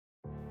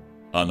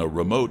On a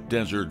remote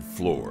desert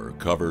floor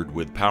covered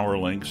with power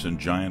links and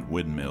giant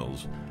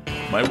windmills,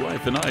 my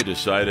wife and I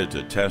decided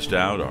to test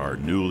out our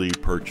newly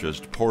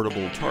purchased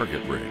portable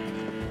target rig.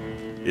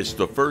 It's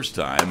the first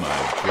time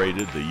I've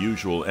traded the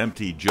usual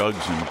empty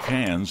jugs and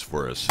cans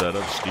for a set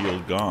of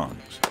steel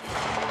gongs.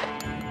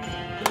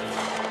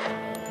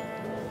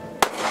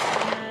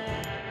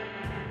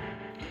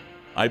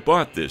 I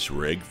bought this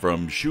rig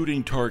from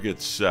Shooting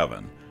Target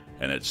 7,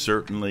 and it's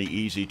certainly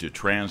easy to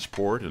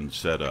transport and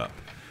set up.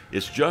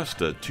 It's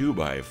just a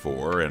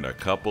 2x4 and a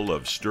couple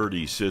of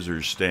sturdy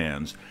scissor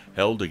stands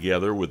held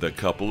together with a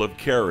couple of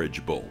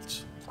carriage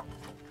bolts,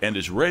 and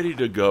is ready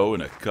to go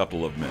in a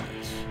couple of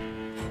minutes.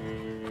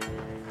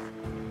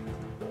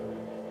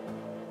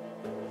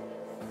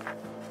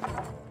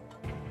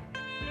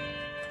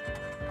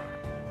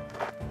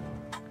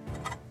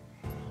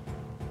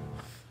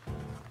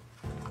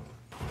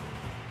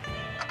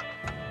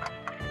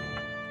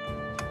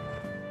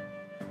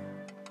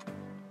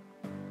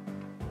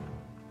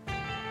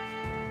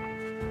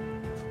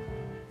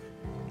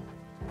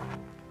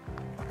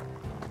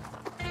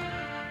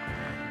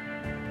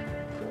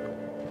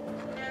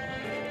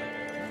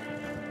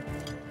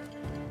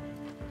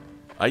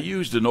 I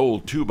used an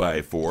old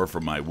 2x4 for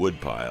my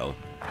woodpile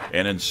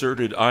and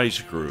inserted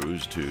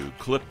I-screws to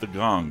clip the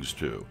gongs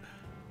to.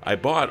 I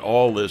bought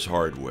all this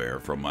hardware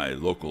from my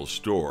local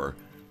store,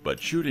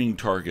 but Shooting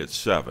Target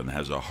 7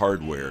 has a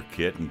hardware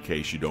kit in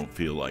case you don't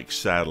feel like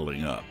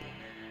saddling up.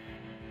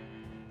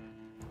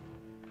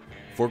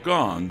 For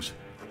gongs,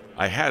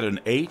 I had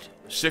an 8,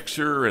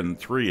 6er, and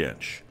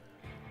 3-inch.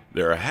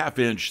 They're a 1/2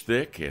 inch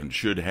thick and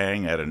should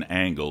hang at an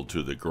angle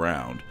to the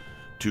ground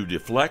to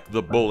deflect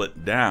the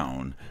bullet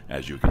down,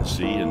 as you can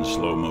see in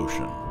slow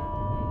motion.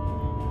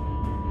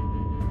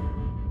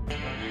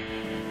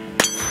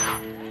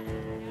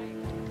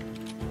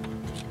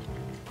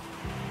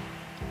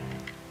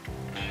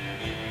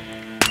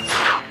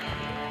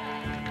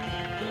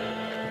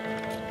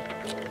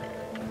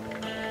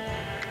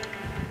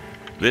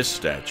 This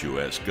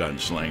statuesque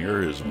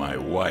gunslinger is my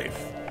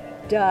wife.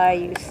 Die,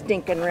 you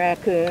stinking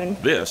raccoon.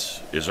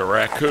 This is a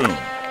raccoon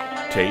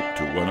taped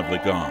to one of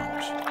the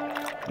gongs.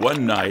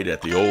 One night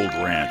at the old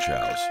ranch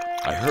house,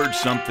 I heard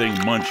something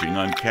munching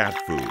on cat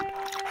food.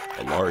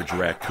 A large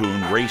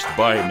raccoon raced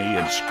by me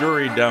and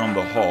scurried down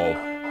the hall,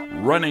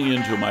 running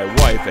into my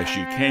wife as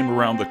she came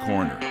around the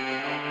corner.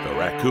 The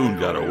raccoon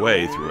got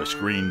away through a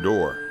screen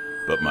door,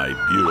 but my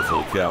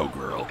beautiful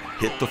cowgirl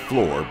hit the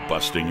floor,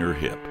 busting her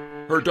hip.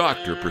 Her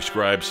doctor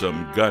prescribed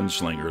some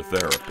gunslinger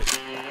therapy.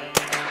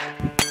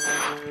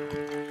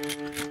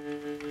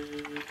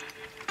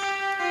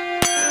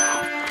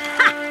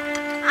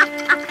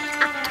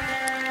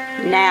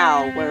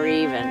 Now we're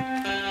even.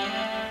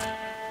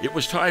 It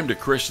was time to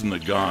christen the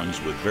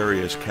gongs with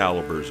various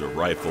calibers of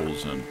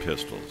rifles and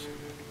pistols.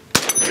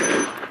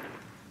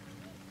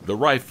 The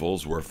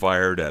rifles were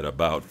fired at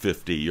about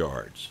 50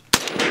 yards.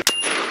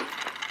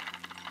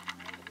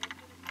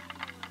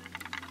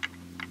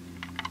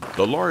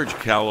 The large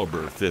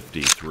caliber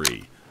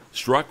 .53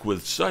 struck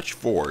with such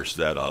force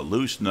that a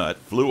loose nut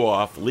flew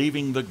off,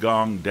 leaving the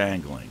gong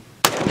dangling.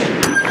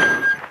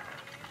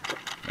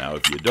 Now,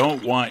 if you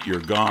don't want your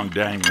gong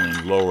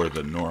dangling lower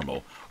than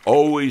normal,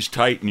 always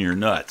tighten your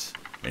nuts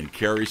and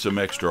carry some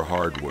extra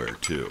hardware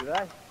too.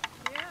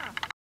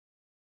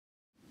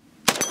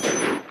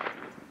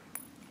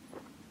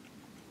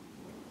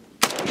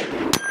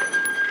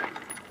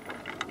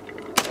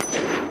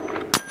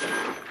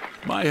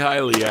 My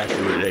highly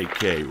accurate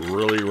AK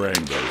really rang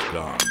those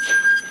gongs.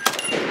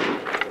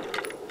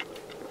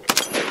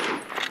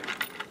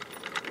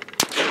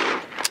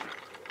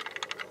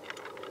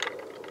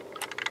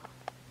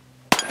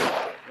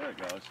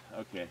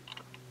 Okay.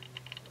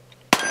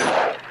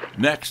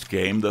 Next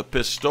came the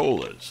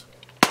pistolas.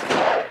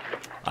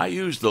 I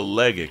used the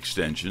leg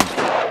extensions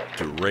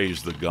to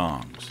raise the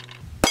gongs.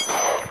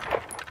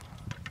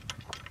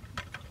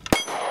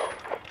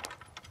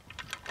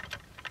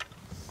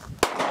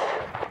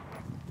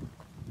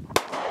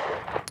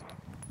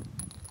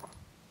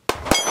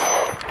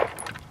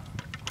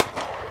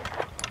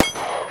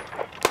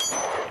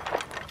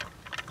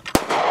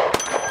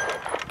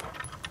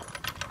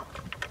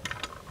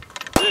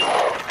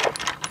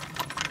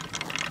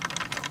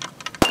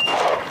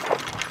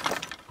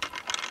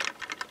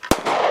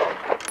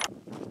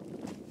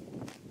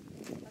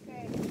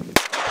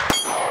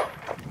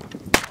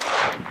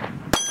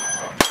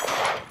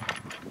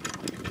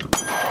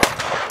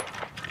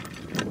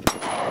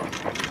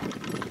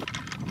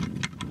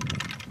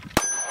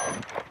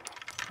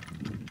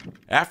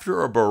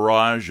 After a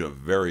barrage of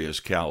various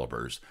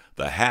calibers,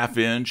 the 1/2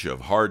 inch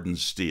of hardened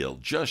steel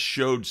just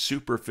showed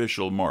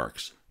superficial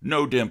marks,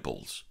 no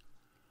dimples.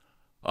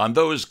 On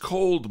those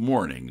cold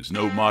mornings,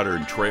 no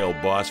modern trail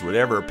boss would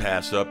ever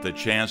pass up the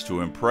chance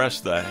to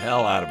impress the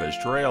hell out of his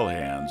trail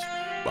hands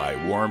by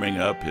warming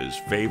up his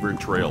favorite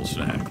trail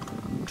snack,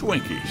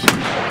 Twinkies.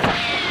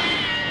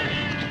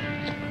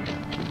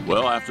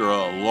 Well, after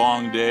a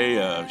long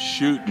day of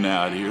shooting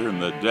out here in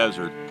the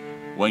desert,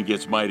 One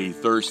gets mighty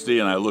thirsty,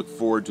 and I look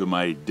forward to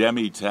my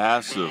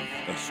demi-tasse of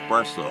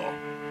espresso.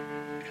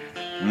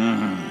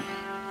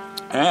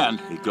 And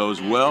it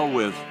goes well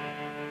with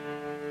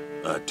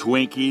a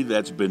Twinkie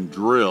that's been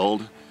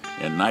drilled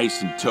and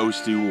nice and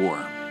toasty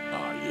warm.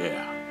 Oh,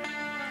 yeah.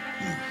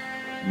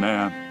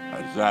 Man,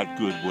 that's that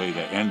good way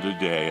to end the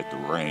day at the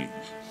range.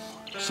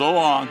 So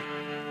long.